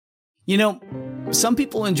You know, some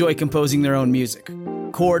people enjoy composing their own music,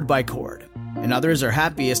 chord by chord, and others are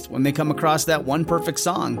happiest when they come across that one perfect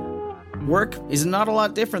song. Work is not a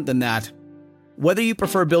lot different than that. Whether you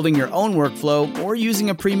prefer building your own workflow or using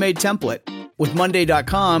a pre-made template, with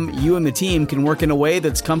Monday.com, you and the team can work in a way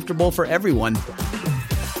that's comfortable for everyone.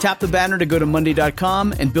 Tap the banner to go to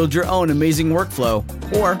Monday.com and build your own amazing workflow,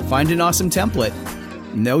 or find an awesome template.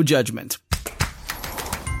 No judgment.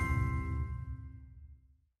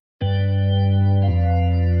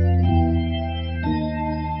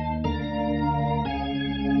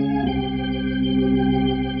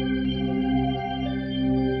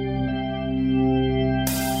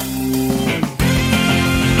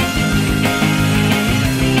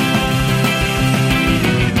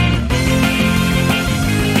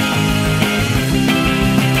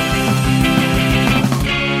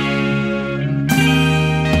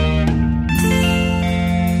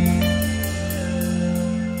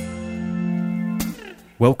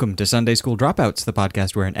 Welcome to Sunday School Dropouts, the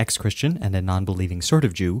podcast where an ex-Christian and a non-believing sort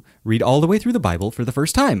of Jew read all the way through the Bible for the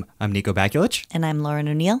first time. I'm Nico Bakulich. And I'm Lauren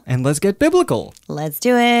O'Neill. And let's get biblical. Let's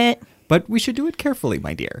do it. But we should do it carefully,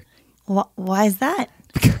 my dear. Why is that?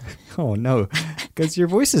 Oh, no, because your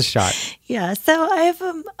voice is shot. Yeah, so I have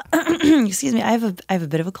excuse me, I have a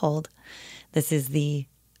bit of a cold. This is the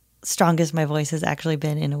strongest my voice has actually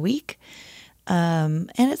been in a week.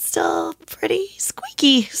 And it's still pretty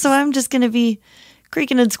squeaky. So I'm just going to be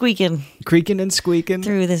creaking and squeaking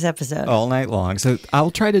through this episode all night long. So I'll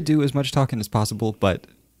try to do as much talking as possible, but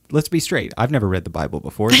let's be straight. I've never read the Bible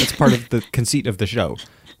before. That's part of the conceit of the show.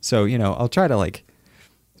 So, you know, I'll try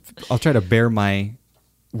to bear my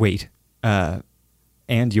weight, and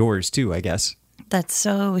yours too, I guess. That's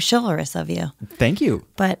so chivalrous of you. Thank you.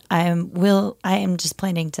 But I am just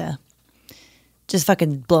planning to just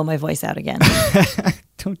fucking blow my voice out again.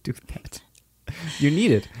 Don't do that. You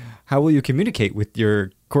need it. How will you communicate with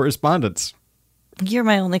your correspondents? You're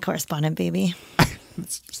my only correspondent, baby.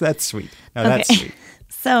 That's sweet. Now, okay. That's sweet.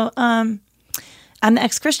 So, I'm the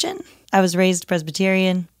ex-Christian. I was raised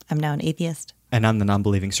Presbyterian. I'm now an atheist. And I'm the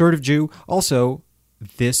non-believing sort of Jew. Also,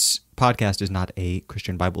 this podcast is not a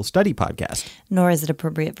Christian Bible study podcast. Nor is it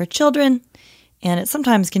appropriate for children. And it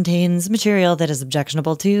sometimes contains material that is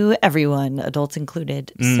objectionable to everyone, adults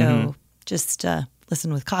included. Mm-hmm. So just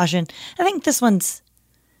listen with caution. I think this one's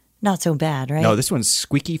not so bad, right? No, this one's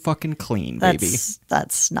squeaky fucking clean, baby.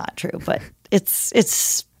 That's not true, but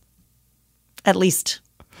it's at least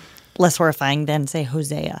less horrifying than, say,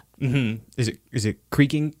 Hosea. Mm-hmm. Is it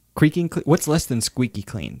creaking? What's less than squeaky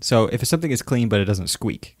clean? So if something is clean but it doesn't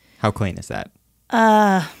squeak, how clean is that?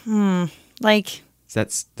 Like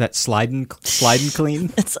is that sliding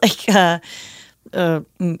clean? It's like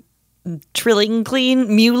trilling clean,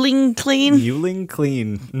 mewling clean. Mewling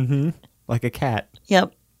clean. Mm-hmm. Like a cat.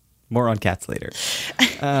 Yep. More on cats later.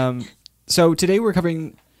 So today we're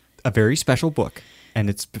covering a very special book, and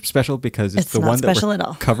it's special because it's the one that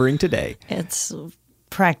we're covering today. It's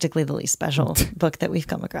practically the least special book that we've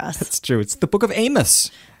come across. That's true. It's the Book of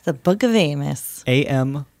Amos. The Book of Amos.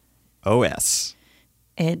 A-M-O-S.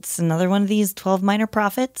 It's another one of these 12 minor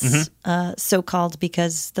prophets, mm-hmm. So-called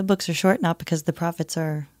because the books are short, not because the prophets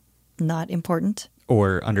are not important.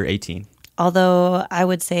 Or under 18. Although I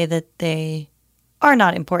would say that they are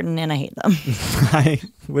not important, and I hate them. I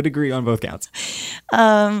would agree on both counts.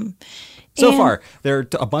 So far, there are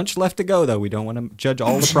a bunch left to go, though. We don't want to judge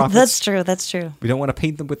all the prophets. That's true. We don't want to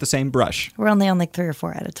paint them with the same brush. We're only on like 3 or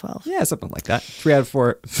 4 out of 12. Yeah, something like that. 3 or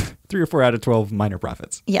 4 out of 12 minor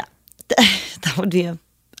prophets. Yeah, that would be an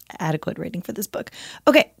adequate rating for this book.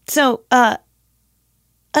 Okay, so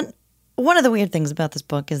one of the weird things about this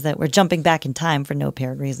book is that we're jumping back in time for no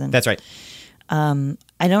apparent reason. That's right.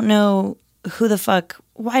 I don't know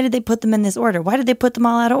why did they put them in this order? Why did they put them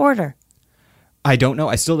all out of order? I don't know.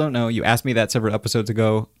 I still don't know. You asked me that several episodes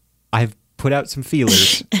ago. I've put out some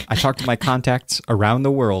feelers. I talked to my contacts around the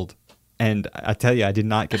world, and I tell you, I did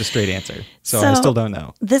not get a straight answer. So I still don't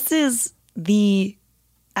know. This is the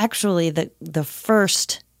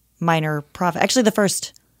first minor prophet. Actually, the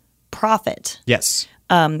first prophet. Yes.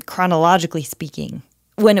 Chronologically speaking,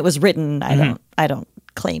 when it was written, mm-hmm. I don't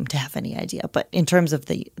claim to have any idea, but in terms of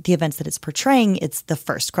the events that it's portraying, it's the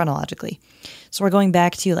first chronologically. So we're going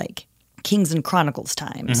back to like Kings and Chronicles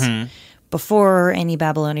times, mm-hmm. before any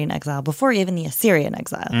Babylonian exile, before even the Assyrian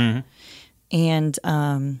exile. Mm-hmm. And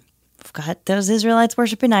we've got those Israelites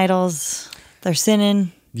worshiping idols. They're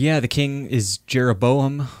sinning. Yeah, the king is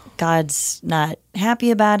Jeroboam. God's not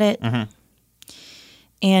happy about it. Mm-hmm.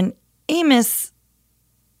 And Amos,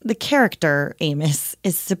 the character Amos,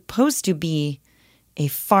 is supposed to be a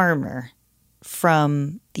farmer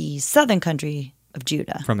from the southern country of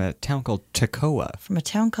Judah, From a town called Tekoa. from a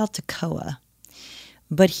town called Tekoa.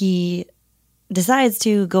 But he decides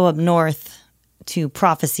to go up north to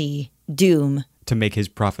prophecy doom. To make his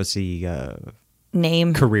prophecy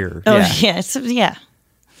Name. career. Oh, Yeah. yeah. Yeah.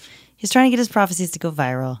 He's trying to get his prophecies to go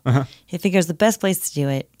viral. He figures the best place to do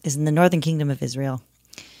it is in the northern kingdom of Israel.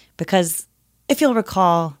 Because if you'll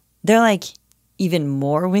recall, they're like even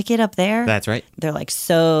more wicked up there. That's right. They're like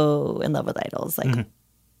so in love with idols, like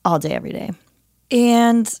all day, every day.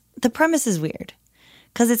 And the premise is weird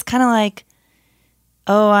because it's kind of like,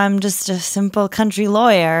 oh, I'm just a simple country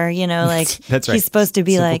lawyer, you know, like That's right. he's supposed to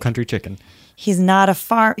be Simple like, country chicken. he's not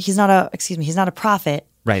a he's not a prophet.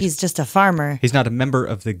 Right. He's just a farmer. He's not a member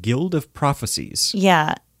of the Guild of Prophecies.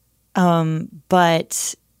 Yeah.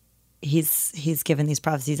 But he's given these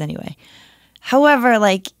prophecies anyway. However,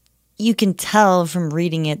 like you can tell from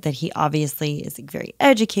reading it that he obviously is like, very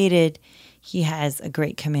educated. He has a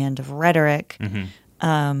great command of rhetoric. He's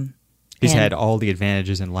and- had all the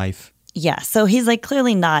advantages in life. Yeah. So he's like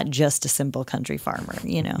clearly not just a simple country farmer,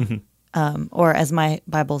 you know, or as my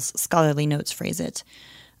Bible's scholarly notes phrase it.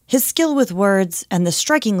 His skill with words and the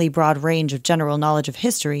strikingly broad range of general knowledge of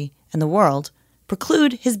history and the world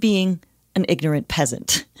preclude his being an ignorant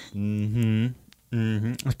peasant.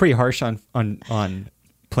 It's pretty harsh on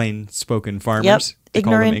plain spoken farmers. To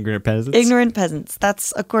call them ignorant peasants. Ignorant peasants.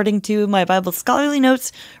 That's according to my Bible's scholarly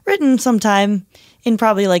notes written sometime in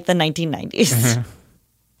probably like the 1990s.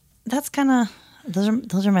 That's kind of,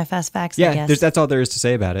 those are my fast facts, I Yeah, guess. that's all there is to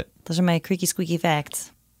say about it. Those are my creaky squeaky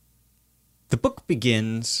facts. The book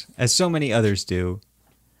begins, as so many others do,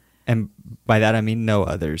 and by that I mean no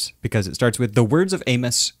others, because it starts with the words of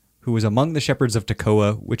Amos, who was among the shepherds of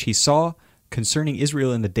Tekoa, which he saw concerning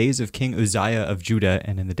Israel in the days of King Uzziah of Judah,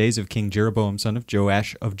 and in the days of King Jeroboam, son of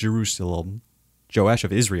Joash of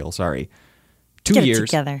Israel, 2 Get it years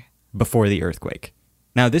together. before the earthquake.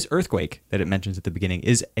 Now, this earthquake that it mentions at the beginning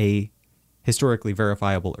is a historically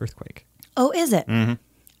verifiable earthquake. Oh, is it?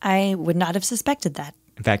 I would not have suspected that.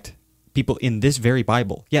 In fact, people in this very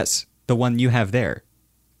Bible, yes, the one you have there,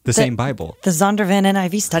 the same Bible, The Zondervan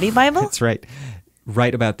NIV Study Bible? that's right,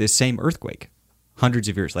 write about this same earthquake hundreds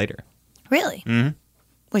of years later. Really?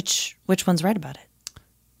 Which one's right about it?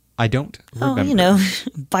 I don't remember. Oh, you know,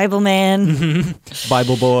 Bible Man,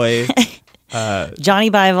 Bible Boy, Johnny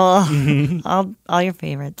Bible, all your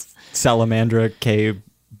favorites. Salamandra, K.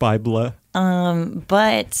 Bibla.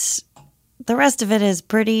 But the rest of it is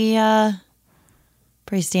pretty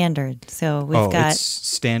standard. So It's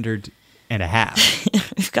standard and a half.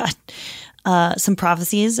 we've got some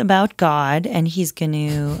prophecies about God, and he's going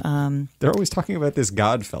to They're always talking about this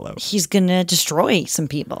God fellow. destroy some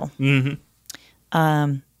people.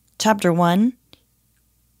 Chapter 1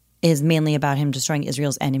 is mainly about him destroying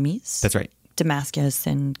Israel's enemies. That's right. Damascus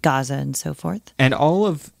and Gaza and so forth. And all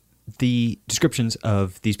of the descriptions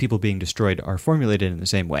of these people being destroyed are formulated in the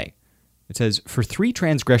same way. It says, for 3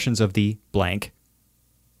 transgressions of the blank,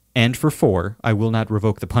 and for 4, I will not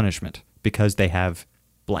revoke the punishment, because they have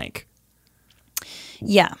blank.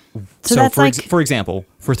 Yeah. So that's for example,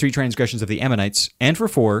 for 3 transgressions of the Ammonites, and for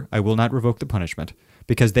 4, I will not revoke the punishment,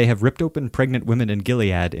 because they have ripped open pregnant women in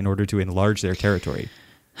Gilead in order to enlarge their territory.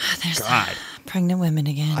 there's pregnant women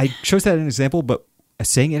again. I chose that as an example, but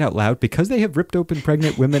saying it out loud, because they have ripped open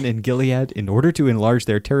pregnant women in Gilead in order to enlarge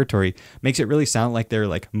their territory, makes it really sound like they're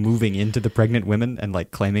like moving into the pregnant women and like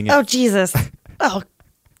claiming it. Oh, Jesus. Oh,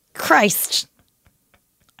 Christ.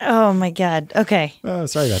 Oh, my God. Okay. Oh,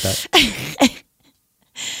 sorry about that.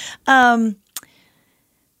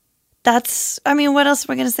 What else are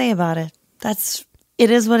we going to say about it? It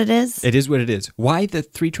is what it is. It is what it is. Why the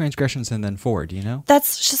 3 transgressions and then 4? Do you know?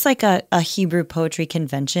 That's just like a Hebrew poetry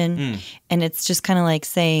convention. And it's just kind of like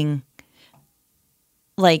saying,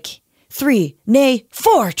 like, 3, nay,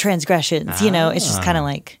 4 transgressions. You know, it's just kind of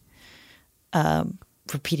like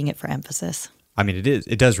repeating it for emphasis. I mean, it is.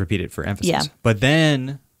 It does repeat it for emphasis. Yeah. But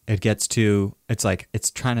then it gets to, it's like, it's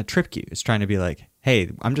trying to trick you. It's trying to be like, hey,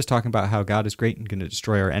 I'm just talking about how God is great and going to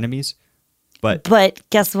destroy our enemies. But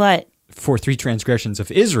guess what? for 3 transgressions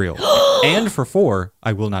of Israel, and for 4,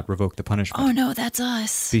 I will not revoke the punishment. Oh, no, that's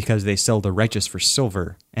us. Because they sell the righteous for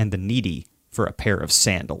silver and the needy for a pair of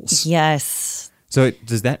sandals. Yes. So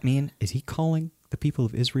does that mean, is he calling the people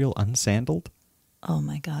of Israel unsandaled? Oh,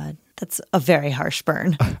 my God. That's a very harsh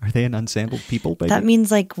burn. Are they an unsandaled people, baby? That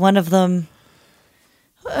means like one of them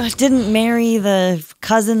didn't marry the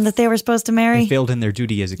cousin that they were supposed to marry. They failed in their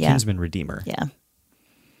duty as a Yeah. kinsman redeemer. Yeah.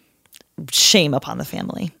 Shame upon the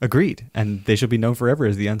family. Agreed. And they shall be known forever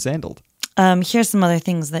as the unsandaled. Here's some other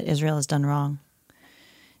things that Israel has done wrong.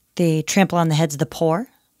 They trample on the heads of the poor.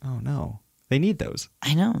 Oh, no. They need those.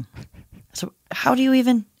 I know. So how do you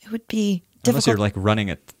even? It would be Unless difficult. you're like running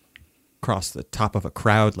it across the top of a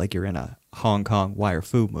crowd like you're in a Hong Kong wire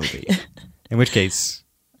fu movie. In which case,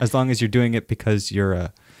 as long as you're doing it because you're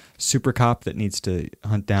a super cop that needs to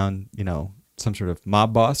hunt down, some sort of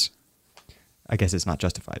mob boss, I guess it's not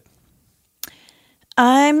justified.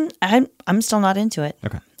 I'm still not into it.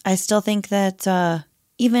 Okay. I still think that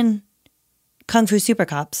even Kung Fu super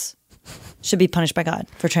cops should be punished by God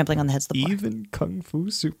for trampling on the heads of the poor. Even Kung Fu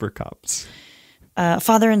super cops.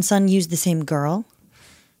 Father and son use the same girl.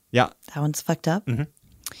 Yeah. That one's fucked up.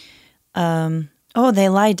 They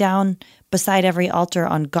lie down beside every altar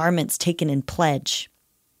on garments taken in pledge.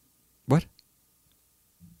 What?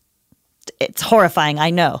 It's horrifying, I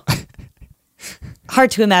know.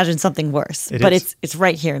 Hard to imagine something worse, but it's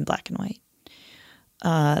right here in black and white.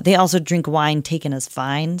 They also drink wine taken as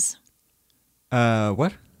fines.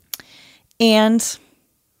 What? And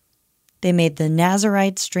they made the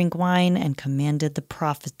Nazarites drink wine and commanded the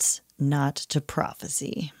prophets not to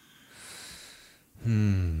prophesy.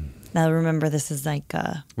 Now remember, this is like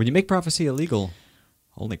When you make prophecy illegal,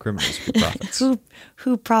 only criminals be prophets.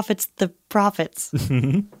 who profits the prophets?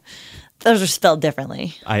 Those are spelled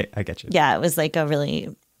differently. I get you. Yeah, it was like a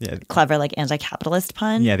really clever, like anti-capitalist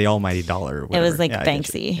pun. Yeah, the almighty dollar. Or It whatever. was like I get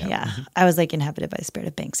Banksy. you. Yeah. I was like inhabited by the spirit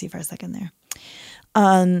of Banksy for a second there.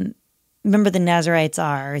 Remember, the Nazarites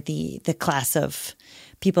are the class of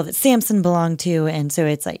people that Samson belonged to. And so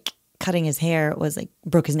it's like cutting his hair was like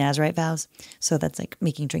broke his Nazarite vows. So that's like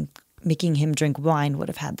making him drink wine would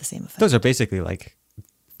have had the same effect. Those are basically like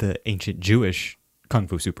the ancient Jewish Kung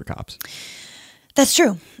Fu super cops, That's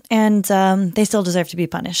true. And they still deserve to be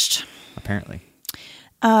punished. apparently.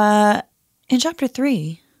 In chapter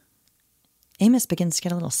 3, Amos begins to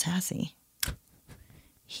get a little sassy.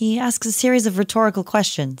 He asks a series of rhetorical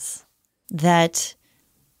questions that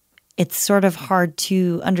it's sort of hard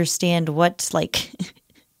to understand what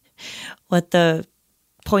the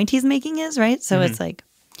point he's making is, right? So it's like,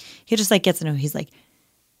 he just like gets to know. He's like,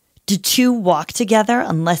 do two walk together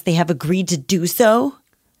unless they have agreed to do so?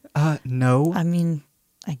 No. I mean,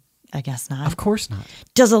 I guess not. Of course not.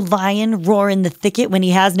 Does a lion roar in the thicket when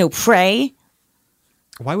he has no prey?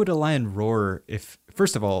 Why would a lion roar if,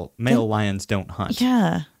 first of all, male lions don't hunt?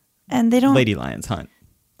 Yeah. And they don't, Lady lions hunt.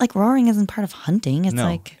 like, roaring isn't part of hunting. It's No.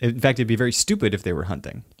 like, In fact, it'd be very stupid if they were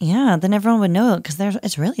hunting. yeah, then everyone would know it because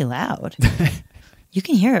it's really loud. You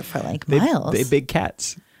can hear it for like miles. They big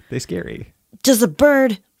cats. They scary. Does a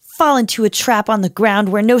bird fall into a trap on the ground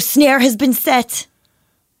where no snare has been set?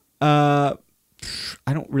 I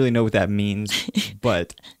don't really know what that means,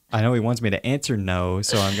 but I know he wants me to answer no,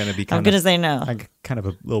 so I'm going to be I'm going to say no. I'm kind of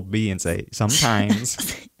a little bee and say sometimes.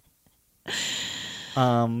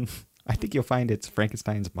 I think you'll find it's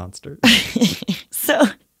Frankenstein's monster. So,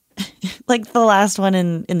 like, the last one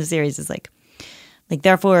in the series is like,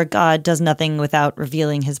 therefore God does nothing without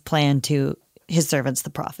revealing his plan to his servants, the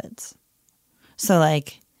prophets. So,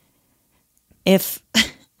 like, if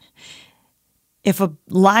a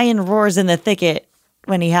lion roars in the thicket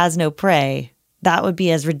when he has no prey, that would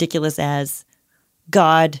be as ridiculous as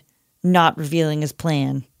God not revealing his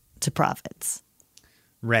plan to prophets.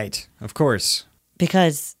 Right, of course.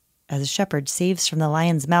 Because as a shepherd saves from the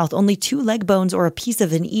lion's mouth only 2 leg bones or a piece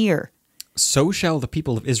of an ear. So shall the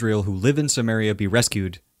people of Israel who live in Samaria be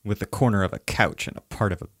rescued with the corner of a couch and a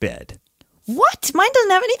part of a bed. What? Mine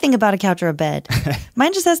doesn't have anything about a couch or a bed.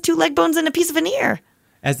 Mine just has 2 leg bones and a piece of an ear.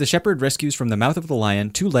 As the shepherd rescues from the mouth of the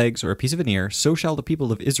lion 2 legs or a piece of an ear, so shall the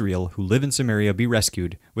people of Israel who live in Samaria be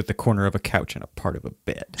rescued with the corner of a couch and a part of a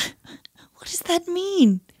bed. What does that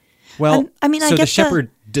mean? Well, I mean, I so get the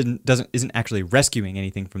shepherd isn't actually rescuing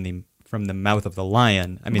anything from the mouth of the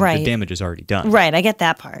lion. I mean, Right. the damage is already done. Right, I get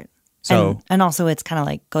that part. So- and also it's kind of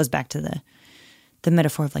like goes back to the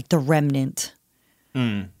metaphor of like the remnant.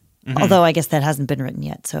 Although I guess that hasn't been written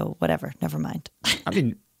yet, so whatever, never mind. I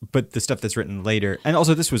mean, but the stuff that's written later, and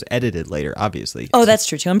also this was edited later, obviously. Oh, that's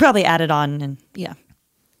true too. And probably added on and yeah.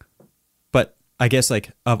 But I guess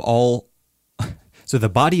like of all, so the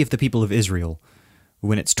body of the people of Israel,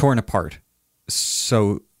 when it's torn apart,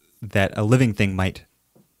 so that a living thing might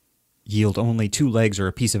yield only 2 legs or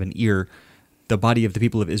a piece of an ear, the body of the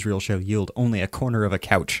people of Israel shall yield only a corner of a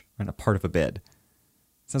couch and a part of a bed.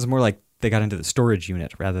 Sounds more like they got into the storage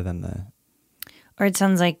unit rather than the. Or it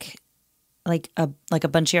sounds like a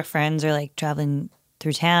bunch of your friends are like traveling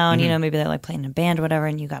through town, you know, maybe they're like playing in a band or whatever,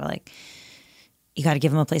 and you gotta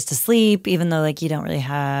give them a place to sleep, even though like you don't really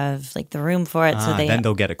have like the room for it. So Then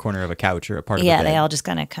they'll get a corner of a couch or a part of a bed. they all just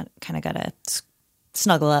kind of gotta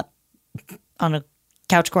snuggle up on a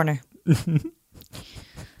couch corner.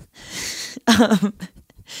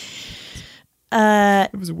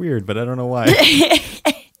 It was weird, but I don't know why.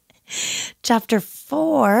 Chapter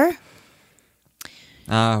 4.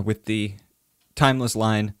 With the timeless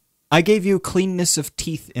line, I gave you cleanness of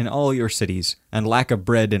teeth in all your cities, and lack of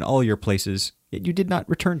bread in all your places, yet you did not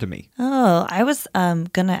return to me. Oh, I was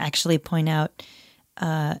going to actually point out,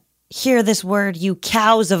 hear this word, you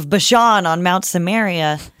cows of Bashan on Mount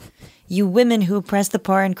Samaria, you women who oppress the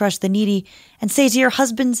poor and crush the needy, and say to your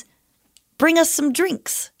husbands, bring us some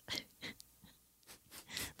drinks.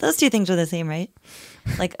 Those two things are the same, right?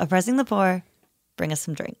 Like oppressing the poor, bring us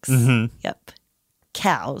some drinks. Mm-hmm. Yep.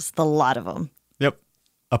 Cows, the lot of them. Yep.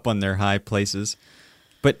 Up on their high places.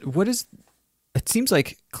 But it seems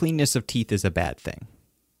like cleanness of teeth is a bad thing.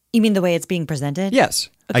 You mean the way it's being presented? Yes.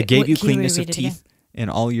 Okay, I gave you can you cleanness of reread it again? teeth in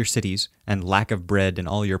all your cities, and lack of bread in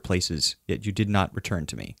all your places, yet you did not return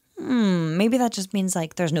to me. Maybe that just means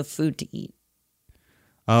like there's no food to eat.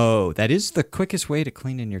 Oh, that is the quickest way to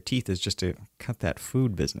clean in your teeth, is just to cut that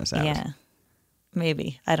food business out. Yeah.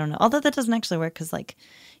 Maybe. I don't know. Although that doesn't actually work because, like,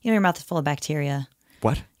 your mouth is full of bacteria.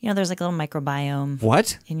 What? There's like a little microbiome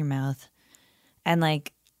What? in your mouth. And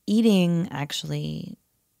like eating actually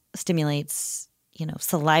stimulates,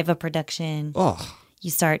 saliva production. Oh, You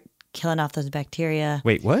start killing off those bacteria.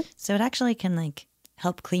 wait, what? So it actually can like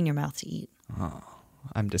help clean your mouth to eat.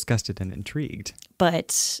 I'm disgusted and intrigued.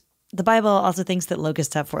 But the Bible also thinks that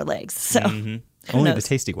locusts have 4 legs. So who Only the knows?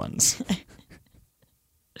 tasty ones.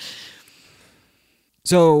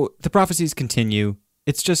 So the prophecies continue.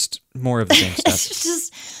 It's just more of the same stuff. It's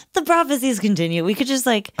just the prophecies continue. We could just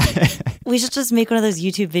like, we should just make one of those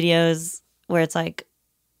YouTube videos where it's like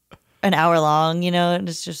an hour long, and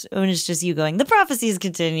it's just you going, the prophecies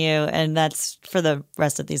continue. And that's for the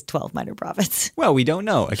rest of these 12 minor prophets. Well, we don't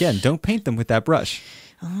know. Again, don't paint them with that brush.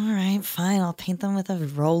 All right, fine. I'll paint them with a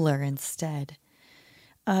roller instead.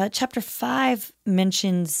 Chapter 5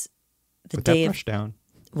 mentions the Put that day brush down.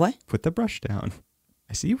 What? Put the brush down.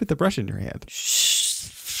 I see you with the brush in your hand.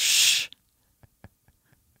 Shh.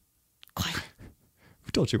 Quiet.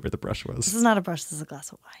 Who told you where the brush This was? is not a brush. This is a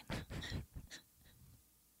glass of wine.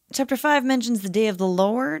 Chapter 5 mentions the day of the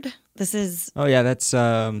Lord. This is, Oh, yeah, that's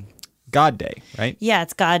God Day, right? yeah,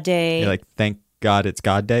 it's God Day. You're like, thank God it's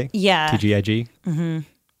God Day? Yeah. TGIG?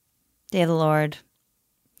 Day of the Lord.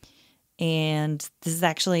 And this is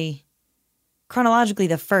actually chronologically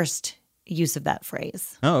the first use of that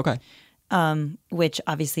phrase, Oh, okay. which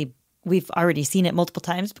obviously we've already seen it multiple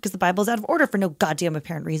times because the Bible is out of order for no goddamn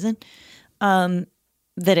apparent reason.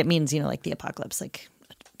 That it means, like the apocalypse, like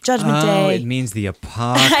Judgment Oh, Day. it means the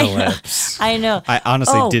apocalypse. I know. I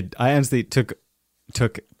honestly Oh. did. I honestly took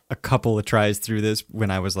a couple of tries through this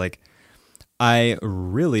when I was like, I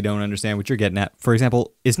really don't understand what you're getting at. For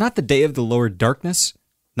example, is not the day of the Lord darkness,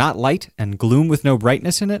 not light, and gloom with no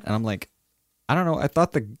brightness in it? And I'm like, I don't know. I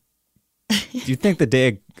thought do you think the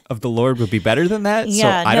day of the Lord would be better than that?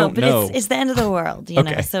 Yeah, so I don't but know. it's the end of the world, you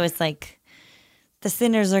know. Okay. So it's like the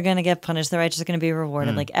sinners are going to get punished, the righteous are going to be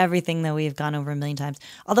rewarded, like everything that we've gone over a million times.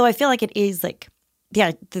 Although I feel like it is like,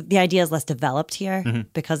 yeah, the idea is less developed here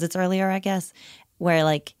because it's earlier, I guess, where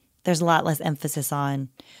like there's a lot less emphasis on,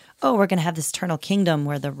 oh, we're going to have this eternal kingdom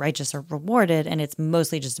where the righteous are rewarded, and it's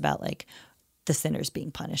mostly just about like the sinners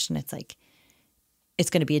being punished, and it's like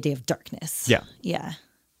it's going to be a day of darkness. Yeah. Yeah.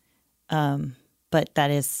 But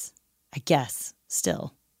that is, I guess,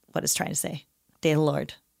 still what it's trying to say. Day of the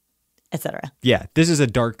Lord, etc. Yeah, this is a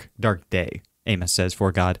dark, dark day, Amos says,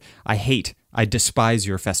 for God. I despise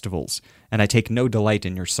your festivals, and I take no delight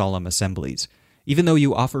in your solemn assemblies. Even though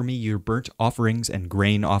you offer me your burnt offerings and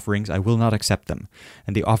grain offerings, I will not accept them,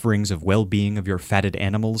 and the offerings of well-being of your fatted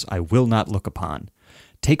animals I will not look upon.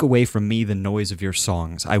 Take away from me the noise of your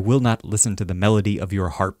songs. I will not listen to the melody of your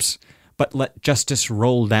harps. But let justice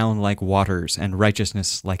roll down like waters, and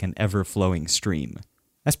righteousness like an ever-flowing stream.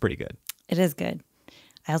 That's pretty good. It is good.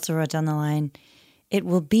 I also wrote down the line, it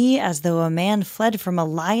will be as though a man fled from a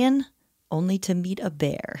lion only to meet a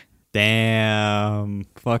bear. Damn.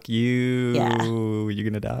 Fuck you. Yeah. You're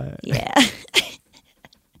gonna die. Yeah.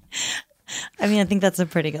 I mean, I think that's a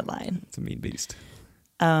pretty good line. It's a mean beast.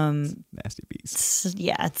 Nasty beast.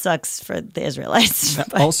 Yeah, it sucks for the Israelites.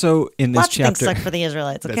 but Also in this lots of things chapter, suck for the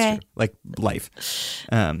Israelites, that's okay? true. Like life.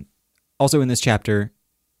 Also in this chapter,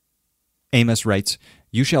 Amos writes,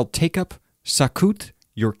 "You shall take up Sakut,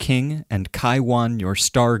 your king, and Kaiwan, your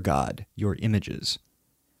star god, your images."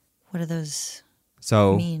 What do those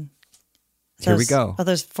So mean? here we go. Are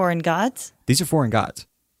those foreign gods? These are foreign gods.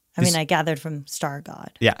 I mean, I gathered from star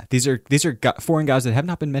god. Yeah, these are foreign gods that have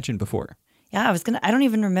not been mentioned before. Yeah, I don't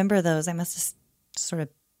even remember those. I must have sort of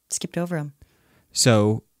skipped over them.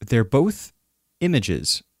 So they're both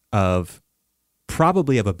images of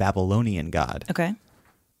probably of a Babylonian god. Okay.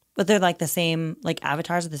 But they're like the same, like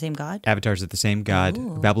avatars of the same god? Avatars of the same god,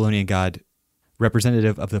 Ooh. Babylonian god,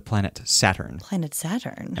 representative of the planet Saturn. Planet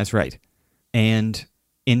Saturn. That's right. And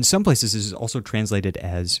in some places, this is also translated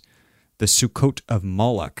as the Sukkot of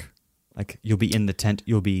Moloch. Like you'll be in the tent,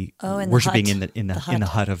 you'll be in the worshiping hut. in the The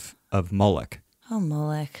hut of Moloch. Oh,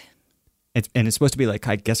 Molech. And it's supposed to be like,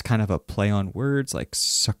 I guess, kind of a play on words, like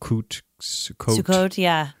Sukkot. Sukkot,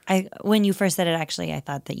 yeah. When you first said it, actually, I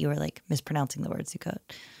thought that you were like mispronouncing the word Sukkot.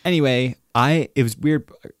 Anyway, it was weird.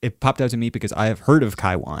 It popped out to me because I have heard of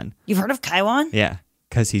Kaiwan. You've heard of Kaiwan? Yeah,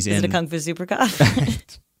 because he's Is in. it a Kung Fu Super Cop?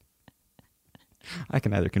 I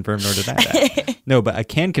can neither confirm nor deny that. No, but I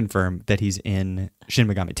can confirm that he's in Shin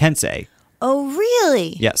Megami Tensei. Oh,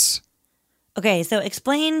 really? Yes. Okay, so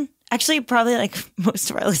explain. Actually, probably like most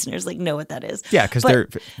of our listeners like know what that is. Yeah, because But they're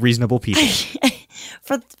reasonable people.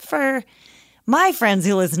 for my friends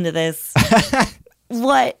who listen to this,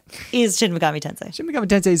 what is Shin Megami Tensei? Shin Megami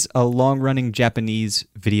Tensei is a long-running Japanese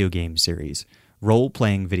video game series,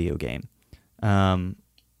 role-playing video game,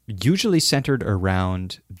 usually centered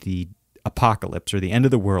around the apocalypse or the end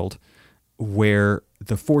of the world, where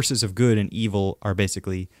the forces of good and evil are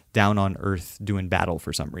basically down on Earth doing battle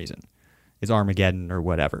for some reason. It's Armageddon or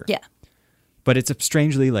whatever. Yeah. But it's a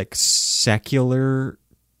strangely like secular.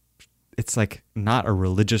 It's like not a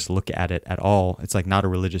religious look at it at all. It's like not a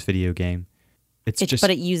religious video game. But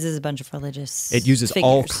it uses a bunch of religious. It uses figures.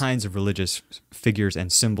 all kinds of religious figures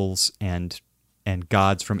and symbols and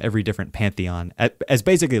gods from every different pantheon as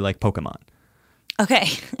basically like Pokemon. Okay.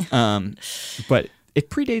 But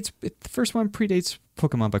the first one predates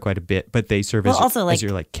Pokemon by quite a bit, but they serve as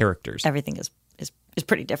your like characters. Everything is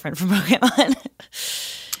pretty different from Pokemon.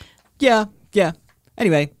 Yeah.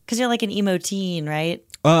 Anyway, Because you're like an emo teen, right?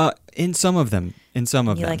 in some of them.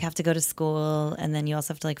 You like have to go to school, and then you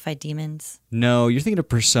also have to like fight demons. No, you're thinking of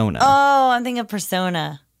Persona. Oh, I'm thinking of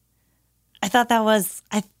Persona. I thought that was.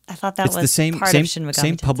 I thought that It's was the same part of Shin Megami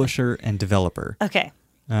same Tensei. publisher and developer. Okay.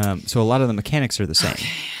 So a lot of the mechanics are the same.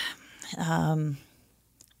 I'm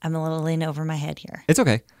a little in over my head here. It's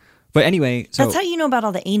okay. But anyway, so That's how you know about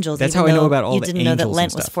all the angels. That's even how I know though about all you the didn't know that angels and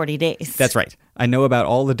Lent was stuff. 40 days. that's right. I know about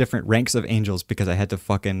all the different ranks of angels because I had to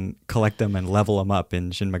fucking collect them and level them up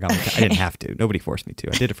in Shin Megami Tensei. I didn't have to. Nobody forced me to.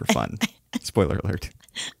 I did it for fun. Spoiler alert.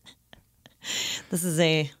 This is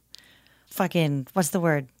a fucking, what's the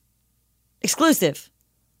word? Exclusive.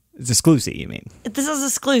 It's exclusive, you mean? This is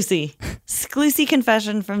exclusive. Exclusive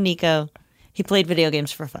confession from Nico. He played video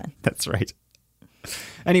games for fun. That's right.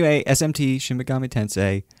 Anyway, SMT, Shin Megami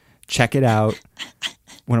Tensei. Check it out.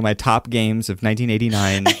 One of my top games of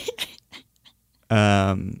 1989.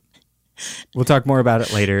 We'll talk more about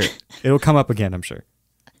it later. It'll come up again, I'm sure.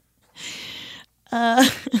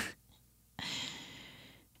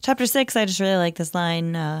 Chapter 6, I just really like this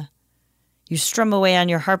line. You strum away on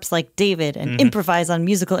your harps like David and improvise on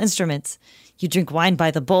musical instruments. You drink wine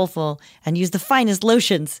by the bowlful and use the finest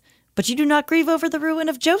lotions, but you do not grieve over the ruin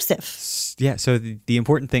of Joseph. Yeah, so the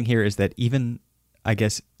important thing here is that even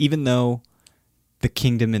though the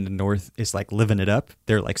kingdom in the north is like living it up,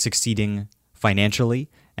 they're like succeeding financially,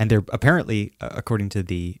 and they're apparently, according to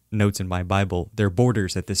the notes in my Bible, their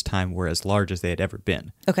borders at this time were as large as they had ever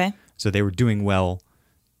been. Okay. So they were doing well.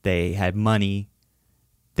 They had money.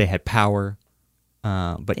 They had power.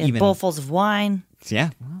 But They had even bowlfuls of wine.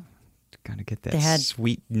 yeah, well, gotta get that They had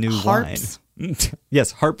sweet new harps. wine.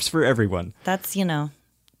 Yes, harps for everyone. That's, A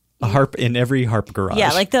harp in every harp garage.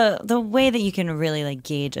 yeah, like the way that you can really like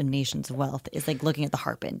gauge a nation's wealth is like looking at the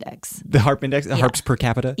harp index. the harp index, the harps per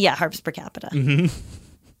capita. Yeah, harps per capita. Mm-hmm.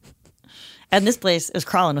 And this place is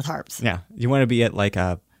crawling with harps. Yeah, you want to be at like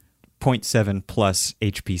a 0.7 plus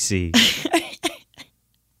HPC.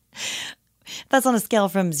 That's on a scale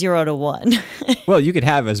from 0 to 1. Well, you could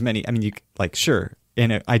have as many. I mean, sure.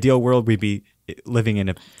 In an ideal world, we'd be living in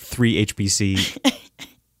a 3 HPC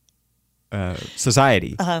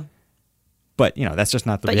society. Uh-huh. But that's just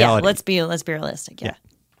not the But reality. yeah, let's be realistic. Yeah.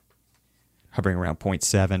 Hovering around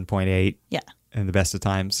 0.7, 0.8 Yeah. in the best of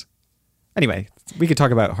times. Anyway, we could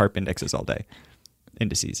talk about harp indexes all day.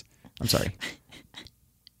 Indices. I'm sorry.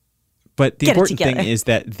 But the Get it important thing together. is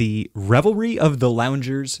that the revelry of the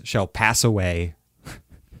loungers shall pass away.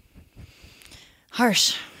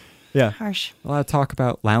 Harsh. Yeah. Harsh. A lot of talk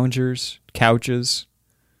about loungers, couches.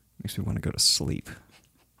 Makes me want to go to sleep.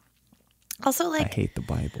 Also, I like, hate the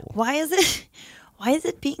Bible. why is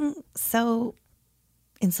it being so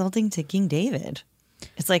insulting to King David?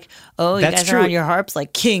 It's like, oh, you That's guys true. are on your harps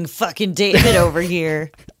like King fucking David over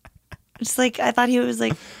here. It's like, I thought he was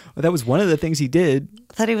like Well, that was one of the things he did.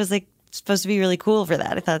 supposed to be really cool for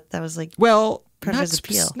that. I thought that was like, Well, part of his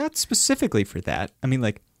appeal. Not specifically for that. I mean,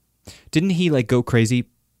 like, didn't he like go crazy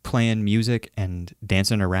playing music and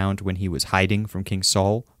dancing around when he was hiding from King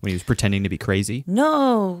Saul, when he was pretending to be crazy?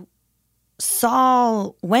 No,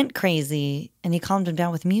 Saul went crazy and he calmed him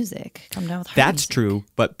down with music. Calmed down with heart That's music. true,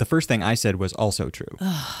 but the first thing I said was also true.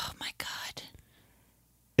 Oh my God.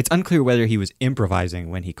 It's unclear whether he was improvising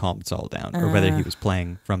when he calmed Saul down or whether he was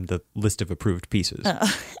playing from the list of approved pieces.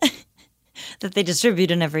 That they distribute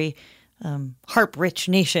in every harp-rich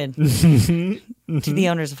nation to the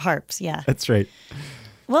owners of harps. Yeah. That's right.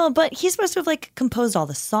 Well, but he's supposed to have like composed all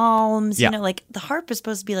the psalms. Yeah. You know, like the harp is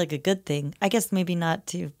supposed to be like a good thing. I guess maybe not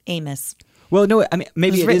to Amos. Well, no, I mean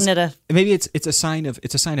maybe It was written at maybe it's a sign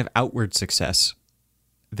of outward success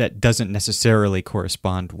that doesn't necessarily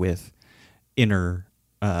correspond with inner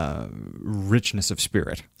richness of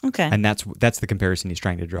spirit. Okay. And that's the comparison he's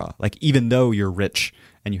trying to draw. Like, even though you're rich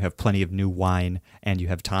and you have plenty of new wine and you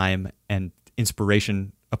have time and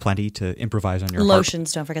inspiration aplenty to improvise on your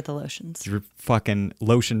Lotions. Don't forget the lotions. harp, you're fucking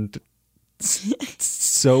lotioned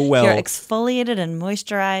so well. You're exfoliated and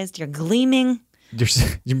moisturized. You're gleaming.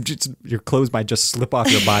 Your clothes might just slip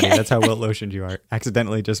off your body. That's how well lotioned you are.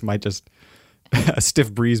 Accidentally, a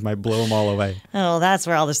stiff breeze might blow them all away. Oh, that's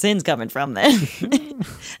where all the sin's coming from then. I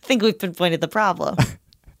think we've pinpointed the problem.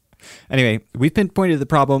 Anyway, we've pinpointed the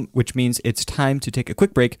problem, which means it's time to take a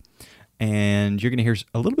quick break. And you're going to hear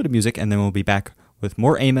a little bit of music, and then we'll be back with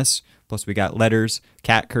more Amos. Plus, we got letters,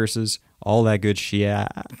 cat curses, all that good shit.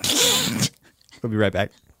 We'll be right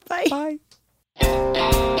back. Bye. Bye.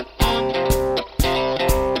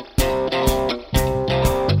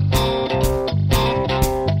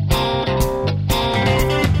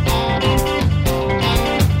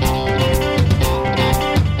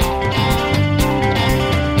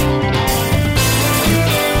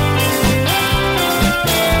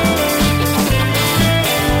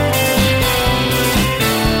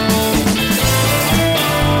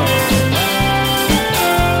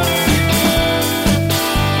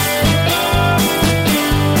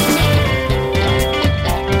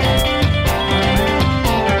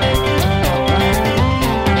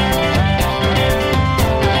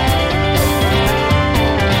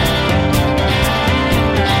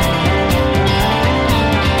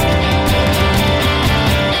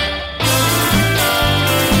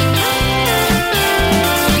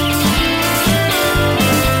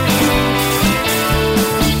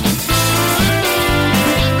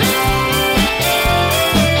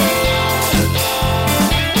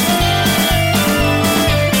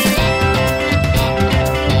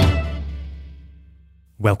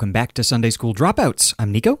 Welcome back to Sunday School Dropouts.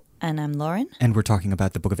 I'm Nico, And I'm Lauren. and we're talking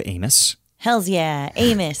about the book of Amos. Hells yeah.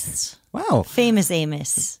 Amos. Wow, Famous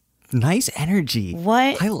Amos. nice energy.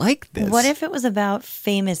 What? I like this. What if it was about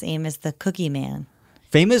famous Amos, the cookie man?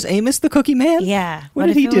 Famous Amos the Cookie Man? Yeah. What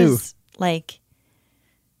did if he it do? Was like,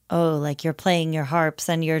 oh, like you're playing your harps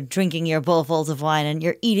and you're drinking your bowlfuls of wine and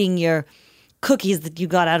you're eating your cookies that you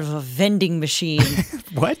got out of a vending machine.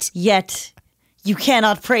 What? Yet you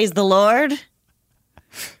cannot praise the Lord.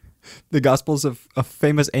 The Gospels of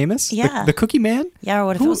famous Amos? Yeah. The Cookie Man? Yeah, or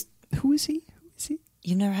what if it was... Who is he? Who is he?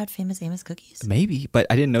 You never had famous Amos cookies? Maybe, but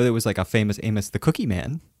I didn't know there was like a famous Amos the Cookie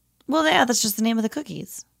Man. Well, yeah, that's just the name of the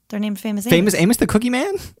cookies. They're named Famous Amos. Famous Amos the Cookie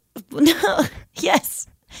Man? No. Yes.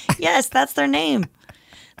 Yes, that's their name.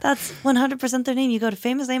 That's 100% their name. You go to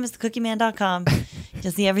famousamosthecookie.com.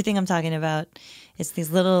 You'll see everything I'm talking about. It's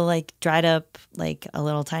these little, like, dried up, like, a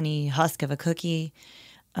little tiny husk of a cookie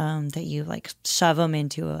that you, like, shove them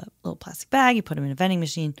into a little plastic bag. You put them in a vending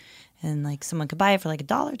machine. And, like, someone could buy it for, like,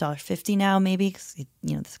 $1.50 now, maybe, because,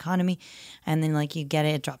 you know, this economy. And then, like, you get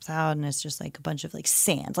it drops out, and it's just, like, a bunch of, like,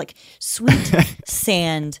 sand. Like, sweet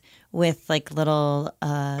sand with, like, little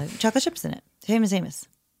chocolate chips in it. Famous Amos.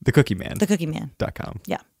 The Cookie Man. The Cookie Man. .com.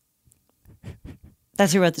 Yeah.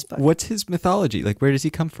 That's who wrote this book. What's his mythology? Like, where does he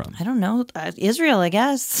come from? I don't know. Israel, I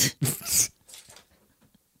guess.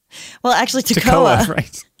 Well, actually, Tekoa.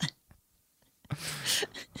 Right.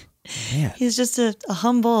 Man. He's just a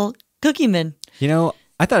humble cookie man. You know,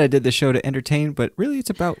 I thought I did this show to entertain, but really it's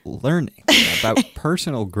about learning, about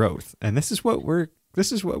personal growth. And this is what we're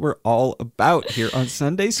all about here on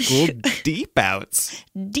Sunday School Deep Outs.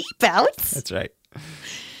 Deep outs? That's right.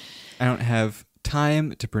 I don't have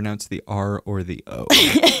time to pronounce the R or the O.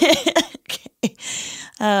 Okay.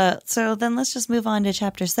 So then let's just move on to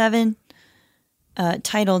chapter 7,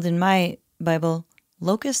 titled in my Bible,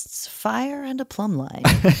 Locusts, Fire, and a Plumb Line.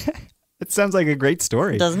 It sounds like a great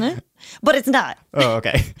story. Doesn't it? But it's not. Oh,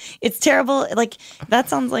 okay. It's terrible. Like, that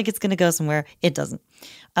sounds like it's going to go somewhere. It doesn't.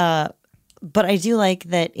 But I do like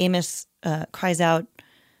that Amos cries out,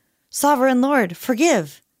 Sovereign Lord,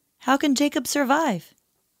 forgive. How can Jacob survive?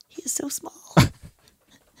 He is so small.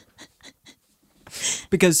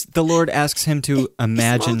 Because the Lord asks him to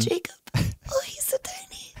imagine. Small Jacob. Oh, he's so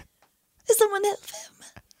tiny. Is someone help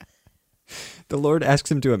him? The Lord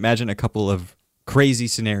asks him to imagine a couple of crazy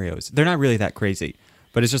scenarios. They're not really that crazy,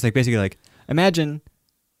 but it's just like basically like, imagine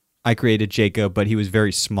I created Jacob, but he was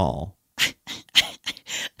very small.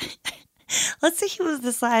 Let's say he was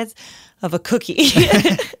the size of a cookie.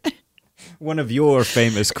 One of your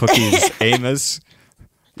famous cookies, Amos.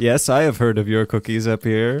 Yes, I have heard of your cookies up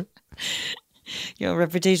here. Your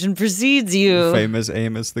reputation precedes you. Famous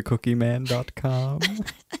Amos, thecookieman.com.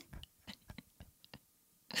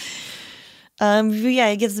 Yeah,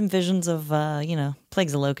 it gives him visions of,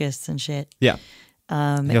 plagues of locusts and shit. Yeah.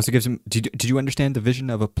 He also gives him. Did you understand the vision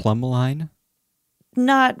of a plumb line?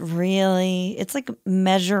 Not really. It's like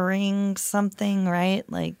measuring something, right?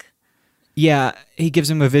 Like, Yeah, he gives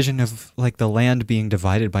him a vision of like the land being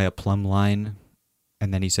divided by a plumb line,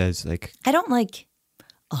 and then he says like, I don't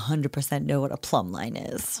 100% know what a plumb line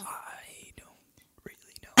is. I don't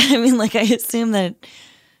really know. I mean, I assume that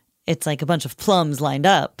it's like a bunch of plums lined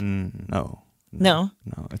up. No, No?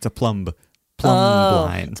 it's a plumb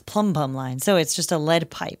line. It's a plumb line. So it's just a lead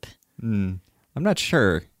pipe. I'm not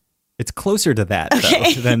sure. It's closer to that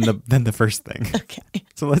Okay. though, than the first thing. Okay.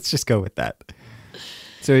 So let's just go with that.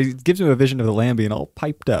 So he gives him a vision of the land being all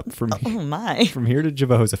piped up from Oh, my. from here to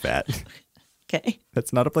Jehoshaphat. Okay.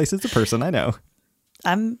 That's not a place; it's a person. I know.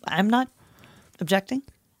 I'm not objecting.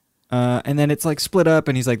 And then it's like split up,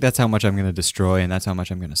 and he's like, "That's how much I'm going to destroy, and that's how much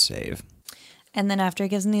I'm going to save." And then after he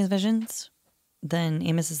gives him these visions, then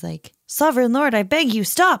Amos is like, Sovereign Lord, I beg you,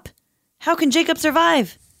 stop. How can Jacob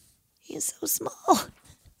survive? He is so small.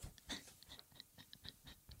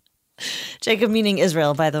 Jacob meaning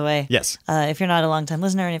Israel, by the way. Yes. If you're not a longtime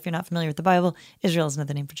listener and if you're not familiar with the Bible, Israel is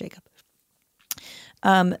another name for Jacob.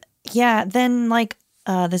 Yeah, then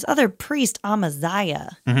this other priest,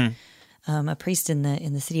 Amaziah, a priest in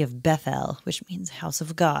the city of Bethel, which means house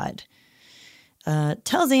of God,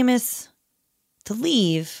 tells Amos to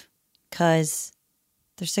leave because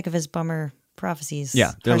they're sick of his bummer prophecies.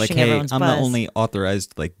 Yeah, they're like, harshing "Hey, everyone's I'm the buzz." only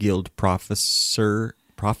authorized guild professor."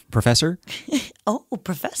 Oh,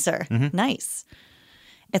 professor. Mm-hmm. Nice.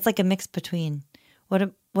 It's like a mix between what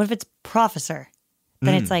if it's professor?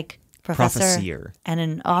 Then it's like professor Prophesier. and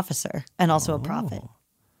an officer and also a prophet.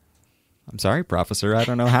 I'm sorry, professor. I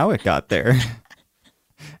don't know how it got there.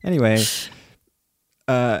 Anyway, This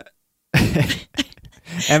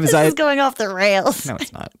Amaziah. is going off the rails. No,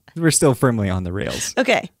 it's not. We're still firmly on the rails,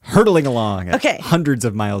 Okay. hurtling along at Okay. hundreds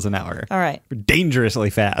of miles an hour. All right. We're dangerously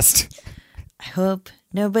fast. I hope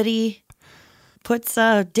nobody puts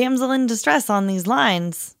damsel in distress on these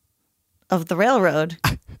lines of the railroad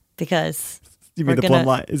because You mean we're the plumb gonna-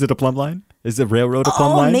 line? Is it a plumb line? Is the railroad a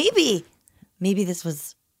plumb line? Maybe this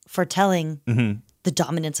was foretelling the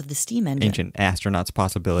dominance of the steam engine. Ancient astronaut's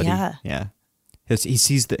possibility. Yeah. He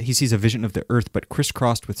sees a vision of the Earth, but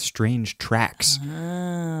crisscrossed with strange tracks.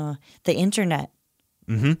 Oh, the internet.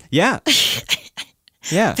 Yeah.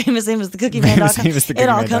 Yeah. Famous Amos the Cookie Man. Famous Amos the It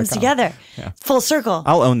all Cookie comes Man.com. together. Yeah. Full circle.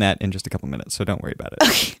 I'll own that in just a couple minutes, so don't worry about it.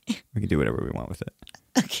 Okay. We can do whatever we want with it.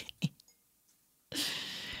 Okay.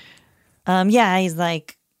 Yeah, he's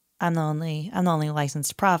like, I'm the only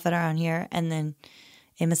licensed prophet around here. And then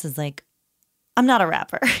Amos is like, I'm not a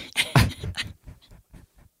rapper.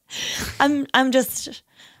 I'm just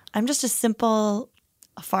a simple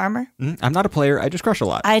farmer. I'm not a player. I just crush a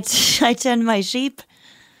lot. I tend my sheep.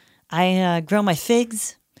 I grow my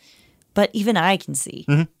figs. But even I can see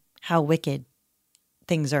how wicked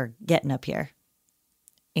things are getting up here.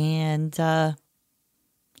 And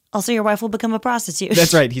also, your wife will become a prostitute.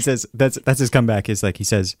 That's right. He says that's his comeback. Is like he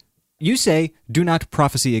says, "You say, do not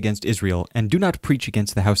prophesy against Israel, and do not preach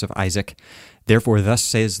against the house of Isaac. Therefore, thus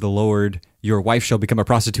says the Lord: Your wife shall become a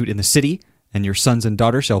prostitute in the city, and your sons and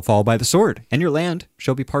daughters shall fall by the sword, and your land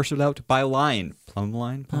shall be parceled out by line, plumb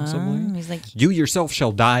line, possibly. He's like, You yourself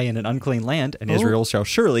shall die in an unclean land, and Israel shall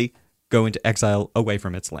surely go into exile away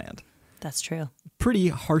from its land." that's true. Pretty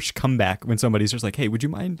harsh comeback when somebody's just like, "Hey, would you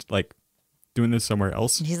mind doing this somewhere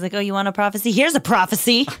else?" He's like, oh, you want a prophecy? Here's a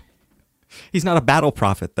prophecy. He's not a battle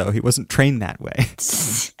prophet, though. He wasn't trained that way.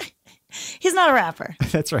 He's not a rapper.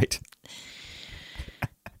 That's right.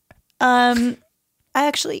 I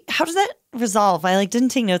actually, how does that resolve? I didn't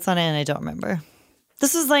take notes on it and I don't remember.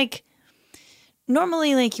 This is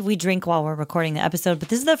normally we drink while we're recording the episode, but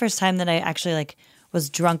this is the first time that I actually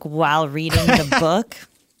was drunk while reading the book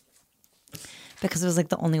because it was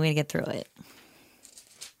the only way to get through it.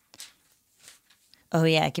 Oh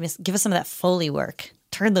yeah, give us some of that Foley work.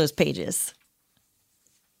 Turn those pages.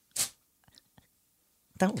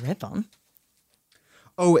 Don't rip them.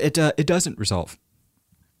 Oh, it doesn't resolve.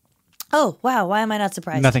 Oh, wow. Why am I not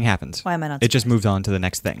surprised? Nothing happens. Why am I not It just surprised? moves on to the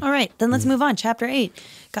next thing. All right, then let's move on. Chapter 8.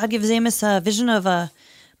 God gives Amos a vision of a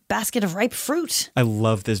basket of ripe fruit I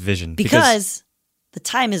love this vision. because the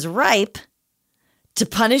time is ripe to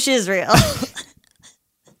punish Israel.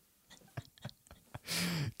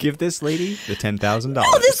 Give this lady the $10,000.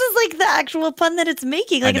 Oh, this is like the actual pun that it's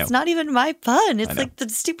making. Like, know. it's not even my pun. It's know. like the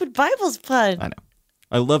stupid Bible's pun. I know.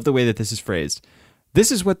 I love the way that this is phrased.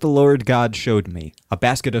 This is what the Lord God showed me, a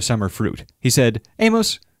basket of summer fruit. He said,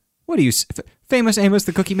 Amos, what do you see? Famous Amos,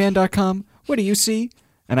 thecookieman.com, what do you see?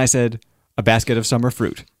 And I said, a basket of summer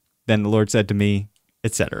fruit. Then the Lord said to me,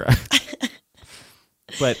 etc.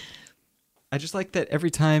 But I just like that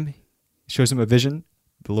every time he shows him a vision,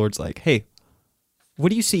 the Lord's like, hey, what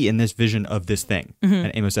do you see in this vision of this thing?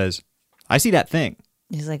 And Amos says, I see that thing.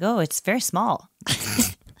 He's like, oh, it's very small.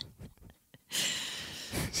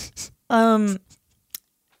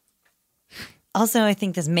 Also, I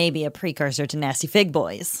think this may be a precursor to Nasty Fig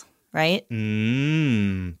Boys, right?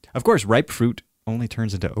 Of course, ripe fruit only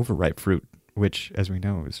turns into overripe fruit, which, as we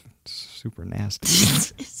know, is super nasty.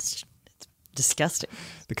 It's disgusting.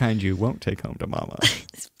 The kind you won't take home to mama.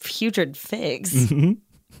 It's putrid figs. And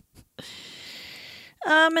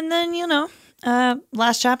then,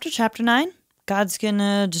 last chapter, chapter 9, God's going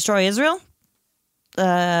to destroy Israel.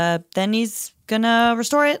 Then he's going to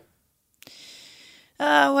restore it.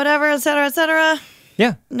 Whatever, etc., etc.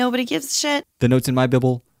 Yeah. Nobody gives a shit. The notes in my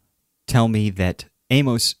Bible tell me that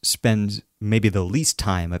Amos spends maybe the least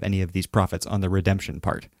time of any of these prophets on the redemption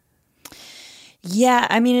part. Yeah,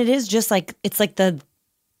 I mean, it is just like, it's like the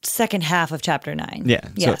second half of chapter 9. Yeah.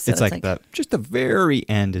 Yeah, So it's like just the very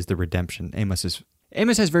end is the redemption. Amos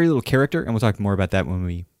has very little character, and we'll talk more about that when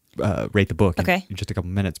we rate the book Okay. in just a couple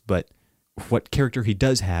minutes. But what character he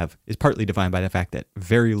does have is partly defined by the fact that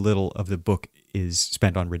very little of the book is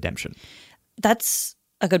spent on redemption. That's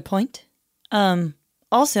a good point.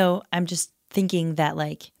 Also, I'm just thinking that,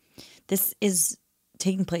 like, this is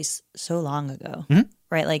taking place so long ago,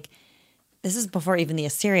 right? Like, this is before even the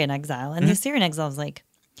Assyrian exile. And the Assyrian exile is like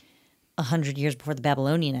 100 years before the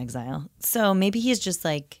Babylonian exile. So maybe he's just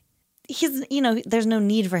like, there's no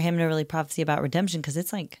need for him to really prophesy about redemption because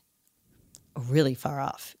it's like really far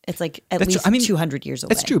off. It's like at least 200 years away.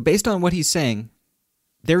 That's true. Based on what he's saying,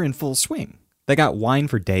 they're in full swing. They got wine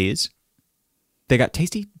for days. They got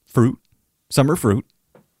tasty fruit, summer fruit.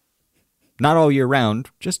 Not all year round,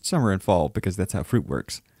 just summer and fall, because that's how fruit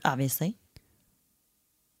works. Obviously.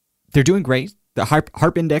 They're doing great. The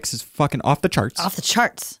harp index is fucking off the charts. Off the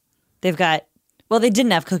charts. They've got, well, they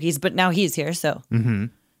didn't have cookies, but now he's here, so.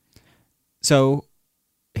 So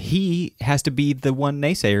he has to be the one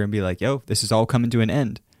naysayer and be like, yo, this is all coming to an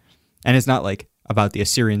end. And it's not like about the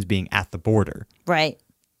Assyrians being at the border. Right.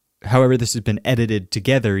 However, this has been edited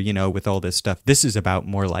together, with all this stuff. This is about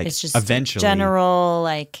more like It's just eventually general,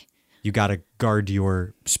 like, you got to guard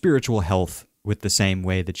your spiritual health with the same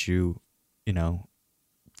way that you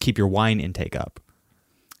keep your wine intake up.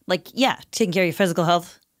 taking care of your physical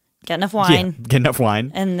health, get enough wine, Yeah, get enough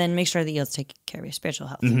wine. and then make sure that you'll take care of your spiritual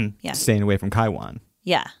health. Yeah. Staying away from Kaiwan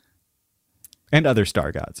Yeah. and other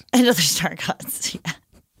star gods. And other star gods. Yeah.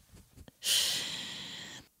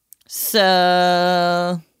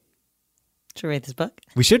 So, should we rate this book?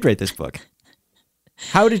 We should rate this book.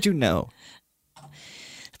 How did you know?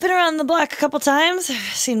 I've been around the block a couple times.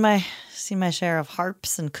 Seen my share of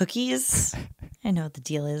harps and cookies. I know what the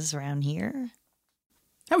deal is around here.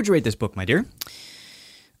 How would you rate this book, my dear?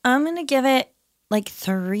 I'm going to give it like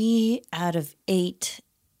 3 out of 8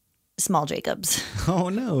 small Jacobs. Oh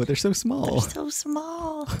no, they're so small. So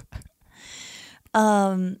small.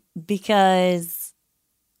 Because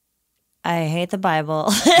I hate the Bible.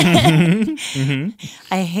 I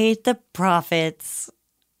hate the prophets.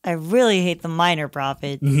 I really hate the minor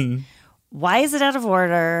prophets. Why is it out of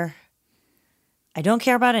order? I don't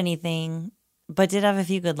care about anything, but did have a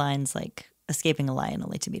few good lines like escaping a lion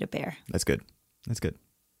only to meet a bear. That's good. That's good.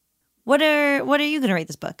 What are you going to rate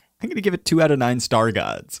this book? I'm going to give it 2 out of 9 star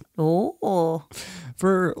gods. Oh.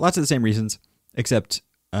 For lots of the same reasons, except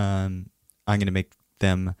I'm going to make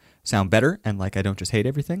them sound better and like I don't just hate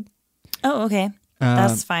everything. Oh, okay.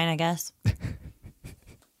 That's fine, I guess.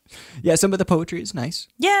 Yeah, some of the poetry is nice.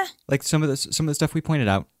 Yeah. Like some of the stuff we pointed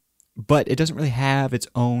out, but it doesn't really have its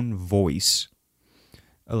own voice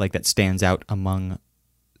like that stands out among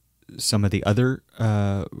some of the other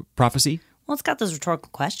prophecy. Well, it's got those rhetorical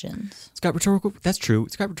questions. It's got rhetorical. That's true.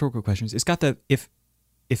 It's got rhetorical questions. It's got the if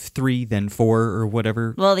 3 then 4 or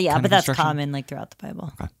whatever. Well, yeah, kind but of that's instruction. common like throughout the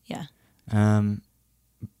Bible. Okay. Yeah.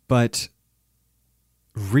 But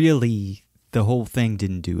really, the whole thing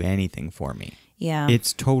didn't do anything for me. Yeah.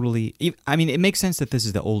 It's totally, I mean, it makes sense that this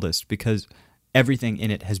is the oldest because everything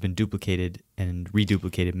in it has been duplicated and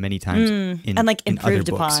reduplicated many times in and like in other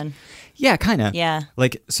improved books. upon. Yeah, kind of. Yeah.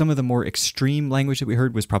 Like some of the more extreme language that we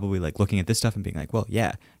heard was probably like looking at this stuff and being like, well,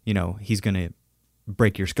 yeah, you know, he's going to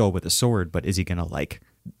break your skull with a sword, but is he going to like,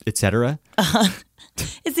 etc.?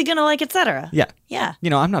 Is he gonna like etc.? Yeah. Yeah. You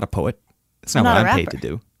know, I'm not a poet. It's not I'm not what a I'm paid rapper. to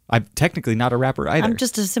do. I'm technically not a rapper either. I'm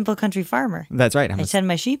just a simple country farmer. That's right. I tend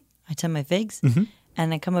my sheep, I tend my figs,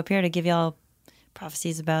 and I come up here to give y'all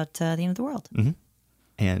prophecies about the end of the world.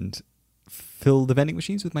 And fill the vending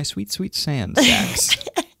machines with my sweet, sweet sand sacks.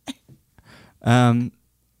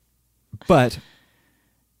 But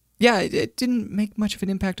yeah, it didn't make much of an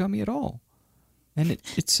impact on me at all. And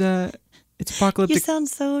it's apocalyptic. You sound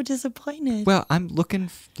so disappointed. Well, I'm looking,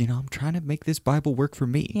 I'm trying to make this Bible work for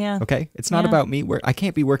me. Yeah. Okay? It's not Yeah. about me. I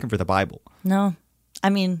can't be working for the Bible. No. I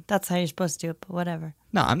mean, that's how you're supposed to do it, but whatever.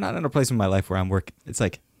 No, I'm not in a place in my life where I'm working. It's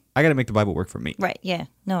like, I got to make the Bible work for me. Right. Yeah.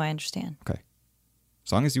 No, I understand. Okay.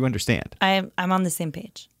 As long as you understand. I'm on the same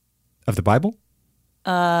page. Of the Bible,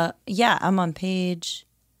 Yeah, I'm on page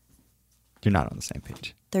you're not on the same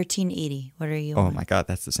page. 1380. What are you Oh on? my God,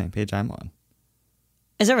 that's the same page I'm on.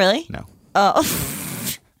 Is it really? No. Oh.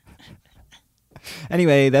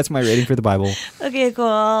 Anyway, that's my rating for the Bible. Okay,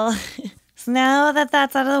 cool. So now that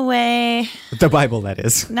that's out of the way, The Bible, that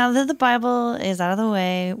is. now that the Bible is out of the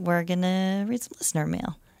way, we're going to read some listener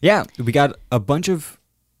mail. Yeah, we got a bunch of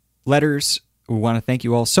letters. We want to thank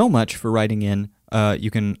you all so much for writing in.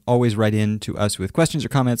 You can always write in to us with questions or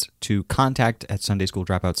comments to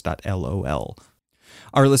contact@sundaysschooldropouts.lol.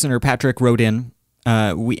 Our listener, Patrick, wrote in.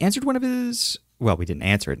 We answered one of his... Well, we didn't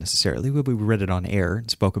answer it necessarily. We read it on air and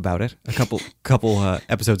spoke about it a couple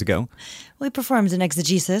episodes ago. We performed an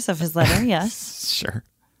exegesis of his letter, yes. Sure.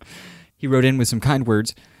 He wrote in with some kind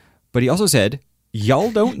words, but he also said, y'all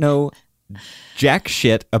don't know jack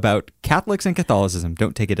shit about Catholics and Catholicism.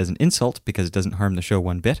 Don't take it as an insult because it doesn't harm the show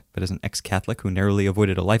one bit, but as an ex-Catholic who narrowly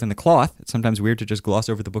avoided a life in the cloth, it's sometimes weird to just gloss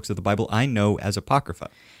over the books of the Bible I know as Apocrypha.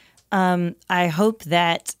 I hope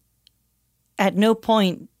that at no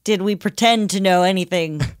point did we pretend to know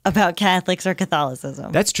anything about Catholics or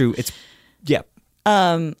Catholicism. That's true. Yeah.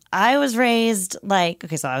 I was raised I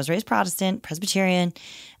was raised Protestant, Presbyterian.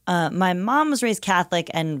 My mom was raised Catholic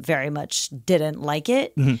and very much didn't like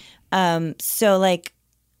it. So like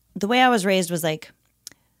the way I was raised was like,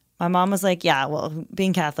 my mom was like, yeah, well,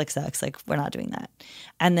 being Catholic sucks. Like, we're not doing that.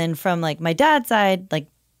 And then from like my dad's side, like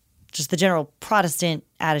just the general Protestant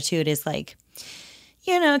attitude is like,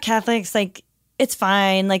 Catholics, like, it's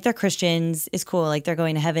fine. Like, they're Christians. It's cool. Like, they're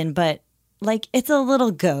going to heaven. But like, it's a little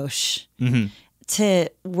gauche to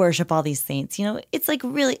worship all these saints. It's like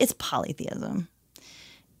really, it's polytheism.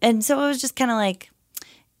 And so it was just kind of like,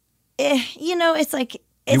 it's like,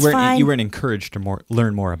 it's fine. You weren't encouraged to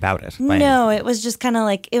learn more about it. No, it was just kind of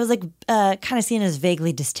like, it was like kind of seen as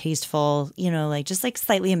vaguely distasteful, like just like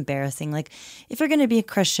slightly embarrassing. Like, if you're going to be a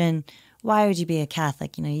Christian, why would you be a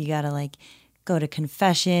Catholic? You got to like go to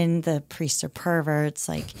confession. The priests are perverts.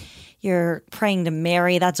 Like, you're praying to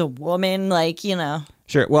Mary. That's a woman. Like,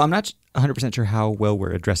 Sure. Well, I'm not 100% sure how well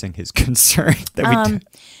we're addressing his concern that we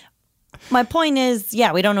My point is,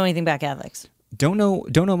 yeah, we don't know anything about Catholics. don't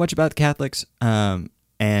know much about the Catholics, and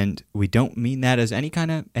we don't mean that as any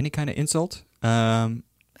kind of insult. How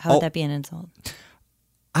would that be an insult?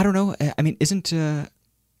 I don't know. I mean, isn't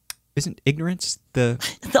ignorance the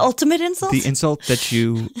ultimate insult? the insult that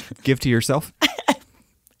you give to yourself?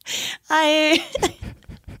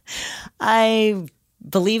 I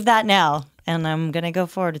believe that now, and I'm going to go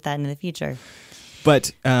forward with that in the future.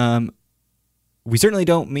 But we certainly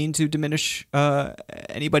don't mean to diminish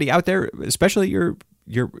anybody out there, especially your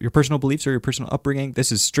personal beliefs or your personal upbringing.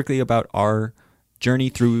 This is strictly about our journey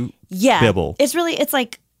through Bible. It's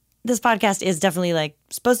like this podcast is definitely like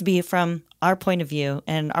supposed to be from our point of view,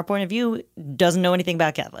 and our point of view doesn't know anything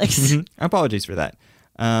about Catholics. Apologies for that.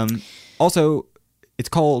 Also, it's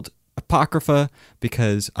called Apocrypha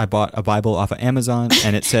because I bought a Bible off of Amazon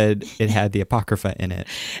and it said it had the Apocrypha in it.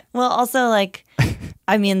 Well, also, like,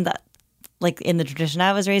 I mean, that, like, in the tradition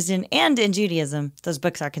I was raised in and in Judaism, those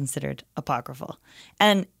books are considered apocryphal.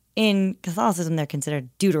 And in Catholicism, they're considered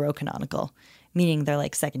deuterocanonical, meaning they're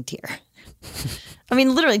like second tier. I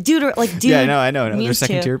mean, literally, Yeah, I know. They're means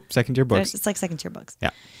second two. tier books. It's like second tier books.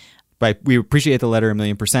 Yeah. But we appreciate the letter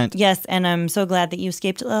 1,000,000%. Yes, and I'm so glad that you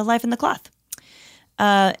escaped life in the cloth.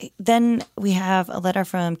 Then we have a letter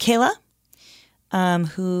from Kayla,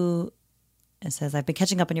 who says, I've been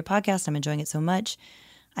catching up on your podcast. I'm enjoying it so much.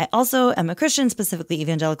 I also am a Christian, specifically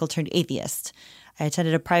evangelical turned atheist. I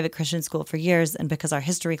attended a private Christian school for years, and because our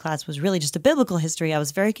history class was really just a biblical history, I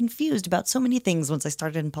was very confused about so many things once I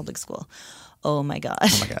started in public school. Oh my gosh.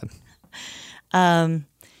 Oh my God.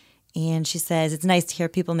 And she says, it's nice to hear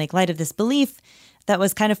people make light of this belief that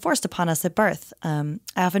was kind of forced upon us at birth. I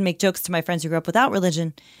often make jokes to my friends who grew up without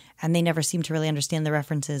religion, and they never seem to really understand the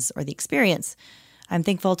references or the experience. I'm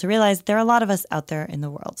thankful to realize there are a lot of us out there in the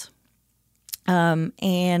world.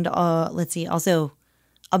 And let's see, also,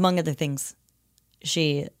 among other things,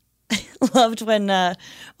 she loved when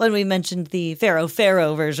we mentioned the Pharaoh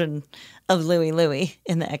version of Louie Louie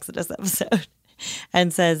in the Exodus episode,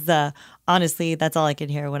 and says, honestly, that's all I can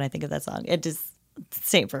hear when I think of that song. It just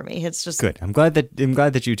same for me. It's just Good. I'm glad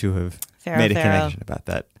that you two have made a connection about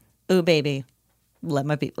that. Ooh, baby, let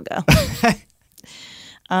my people go.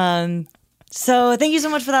 So thank you so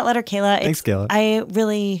much for that letter, Kayla. Thanks, Kayla.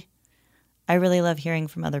 I really love hearing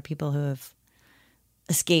from other people who have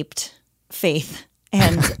escaped faith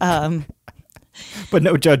and But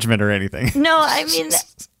no judgment or anything. no, I mean,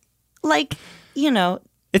 like, you know,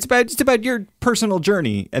 It's about your personal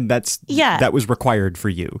journey, and that was required for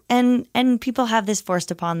you. and people have this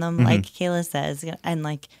forced upon them, like Kayla says, and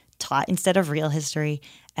like taught instead of real history,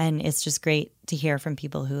 and it's just great to hear from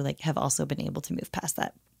people who like have also been able to move past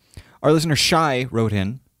that. Our listener Shai wrote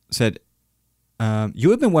in, said, you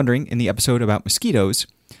have been wondering in the episode about mosquitoes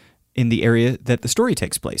in the area that the story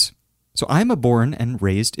takes place. So I'm a born and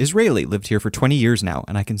raised Israeli, lived here for 20 years now,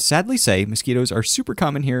 and I can sadly say mosquitoes are super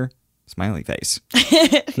common here. Smiley face.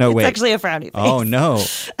 No, wait. It's actually a frowny face. Oh, no.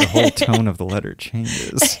 The whole tone of the letter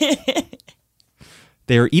changes.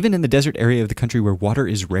 They are even in the desert area of the country where water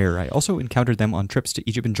is rare. I also encountered them on trips to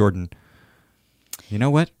Egypt and Jordan. You know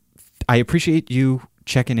what? I appreciate you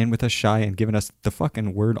checking in with us, Shai, and giving us the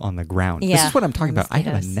fucking word on the ground. Yeah, this is what I'm talking about. I have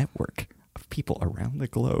a mosquitoes. network of people around the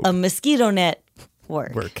globe. A mosquito net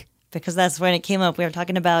work. Work. Because that's when it came up. We were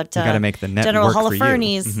talking about You gotta make the net General work for you.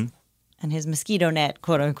 Holofernes and his mosquito net,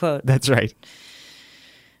 quote unquote. That's right.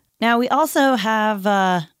 Now, we also have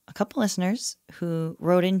a couple listeners who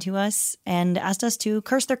wrote into us and asked us to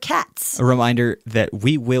curse their cats A reminder that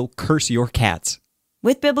we will curse your cats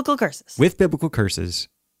with biblical curses. with biblical curses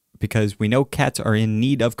because we know cats are in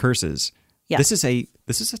need of curses. Yeah. This is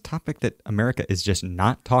a topic that America is just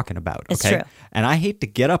not talking about. It's Okay? true. And I hate to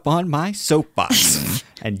get up on my soapbox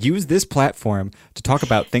and use this platform to talk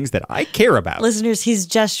about things that I care about. Listeners, he's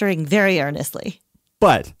gesturing very earnestly.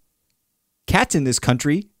 But cats in this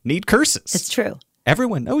country need curses. It's true.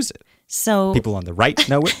 Everyone knows it. So People on the right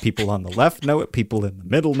know it. People on the left know it. People in the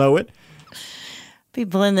middle know it.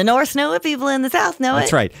 people in the north know it. People in the south know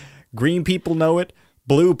That's it. right. Green people know it.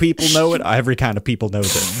 Blue people know it. Every kind of people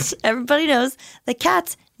knows it. Everybody knows that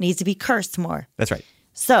cats need to be cursed more. That's right.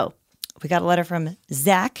 So we got a letter from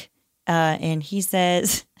Zach, and he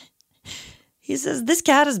says, this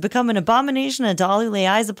cat has become an abomination unto all who lay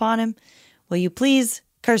eyes upon him. Will you please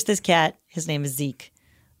curse this cat? His name is Zeke.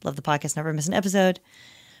 Love the podcast, never miss an episode.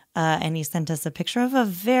 And he sent us a picture of a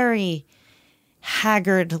very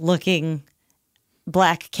haggard-looking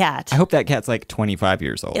black cat. I hope that cat's like 25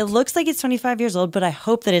 years old. It looks like it's 25 years old, but I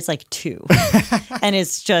hope that it's like 2. And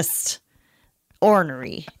it's just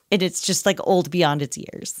ornery. And it's just like old beyond its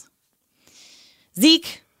years.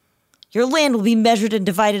 Zeke, your land will be measured and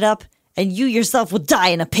divided up, and you yourself will die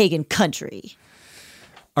in a pagan country.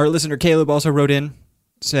 Our listener Caleb also wrote in,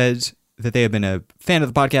 says that they have been a fan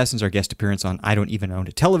of the podcast since our guest appearance on I Don't Even Own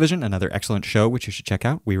a Television, another excellent show, which you should check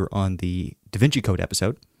out. We were on the Da Vinci Code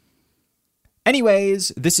episode. Anyways,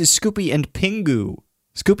 this is Scoopy and Pingu.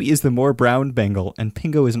 Scoopy is the more brown Bengal, and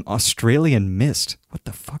Pingu is an Australian mist. What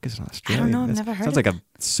the fuck is an Australian know, I've mist? never heard Sounds of like a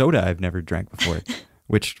soda I've never drank before.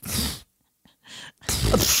 Which,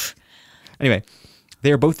 anyway,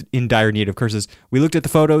 they are both in dire need of curses. We looked at the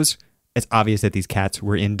photos. It's obvious that these cats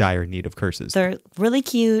were in dire need of curses. They're really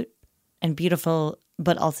cute and beautiful,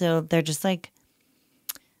 but also they're just like,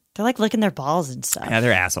 they're like licking their balls and stuff. Yeah,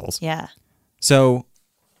 they're assholes. Yeah. So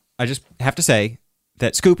I just have to say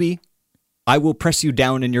that Scoopy, I will press you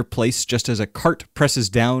down in your place just as a cart presses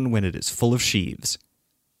down when it is full of sheaves.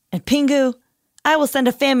 And Pingu, I will send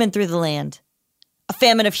a famine through the land. A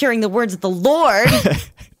famine of hearing the words of the Lord.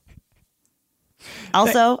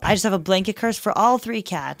 Also, I just have a blanket curse for all 3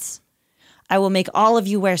 cats. I will make all of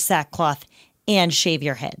you wear sackcloth and shave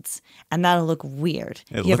your heads. And that'll look weird.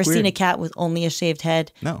 It'll You ever look seen weird. a cat with only a shaved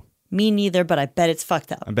head? No. Me neither, but I bet it's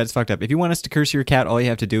fucked up. I bet it's fucked up. If you want us to curse your cat, all you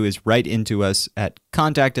have to do is write into us at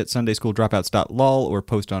contact@sundayschooldropouts.lol or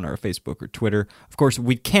post on our Facebook or Twitter. Of course,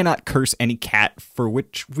 we cannot curse any cat for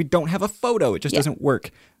which we don't have a photo. It just doesn't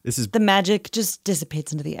work. This is The magic just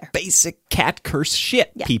dissipates into the air. basic cat curse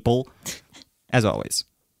shit, people. As always.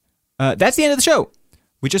 That's the end of the show.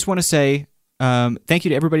 We just want to say thank you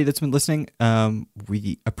to everybody that's been listening.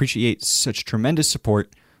 We appreciate such tremendous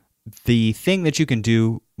support. The thing that you can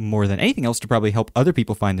do more than anything else to probably help other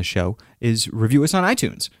people find the show is review us on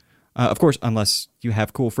iTunes. Of course, unless you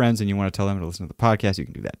have cool friends and you want to tell them to listen to the podcast, you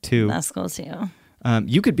can do that too. That's cool too.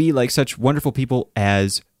 You could be like such wonderful people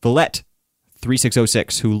as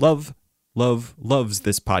Villette3606, who loves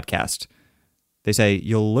this podcast. They say,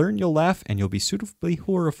 you'll learn, you'll laugh, and you'll be suitably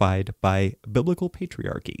horrified by biblical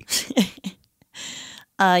patriarchy.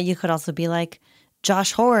 You could also be like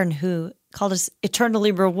Josh Horn, who called us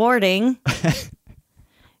eternally rewarding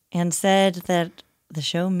and said that the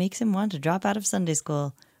show makes him want to drop out of Sunday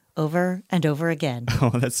school over and over again.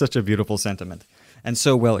 Oh, that's such a beautiful sentiment and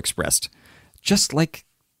so well expressed. Just like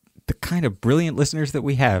the kind of brilliant listeners that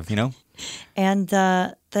we have, you know? And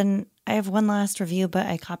then I have one last review, but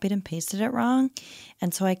I copied and pasted it wrong.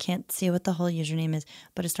 And so I can't see what the whole username is,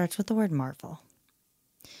 but it starts with the word Marvel.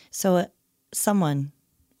 So someone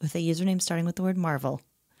with a username starting with the word Marvel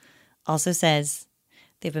also says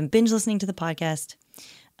they've been binge listening to the podcast.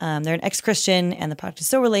 They're an ex-Christian, and the podcast is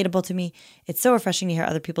so relatable to me. It's so refreshing to hear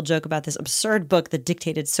other people joke about this absurd book that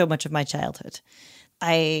dictated so much of my childhood.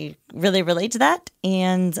 I really relate to that,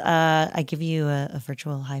 and I give you a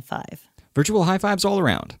virtual high five. Virtual high fives all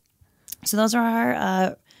around. So those are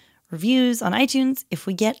our reviews on iTunes. If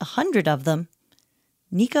we get 100 of them,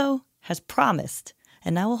 Nico has promised,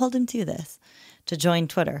 and now we'll hold him to this, to join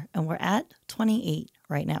Twitter. And we're at 28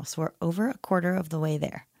 right now. So we're over a quarter of the way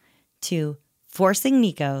there to forcing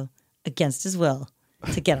Nico against his will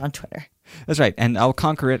to get on Twitter. That's right. And I'll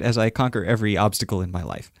conquer it as I conquer every obstacle in my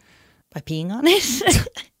life. By peeing on it?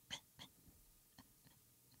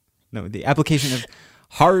 No, the application of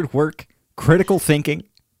hard work, critical thinking,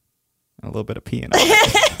 and a little bit of peeing on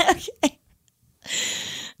it. Okay.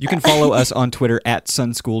 You can follow us on Twitter at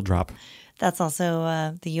SunSchoolDrop. That's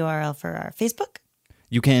also the URL for our Facebook.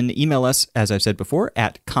 You can email us, as I've said before,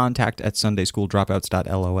 at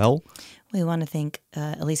contact@sundayschooldropouts.lol. We want to thank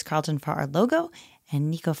Elise Carlton for our logo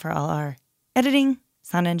and Nico for all our editing,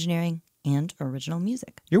 sound engineering, and original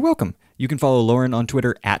music. You're welcome. You can follow Lauren on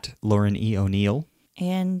Twitter at Lauren E. O'Neill.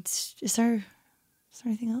 And is there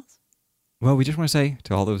anything else? Well, we just want to say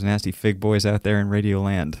to all those nasty fig boys out there in Radio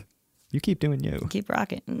Land, you keep doing you. Keep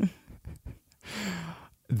rocking.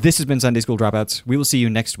 This has been Sunday School Dropouts. We will see you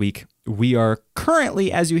next week. We are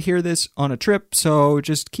currently, as you hear this, on a trip, so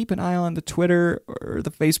just keep an eye on the Twitter or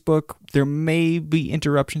the Facebook. There may be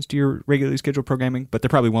interruptions to your regularly scheduled programming, but there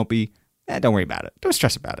probably won't be. Don't worry about it. Don't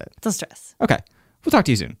stress about it. Don't stress. Okay. We'll talk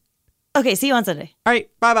to you soon. Okay, see you on Sunday. All right.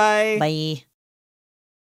 Bye-bye. Bye.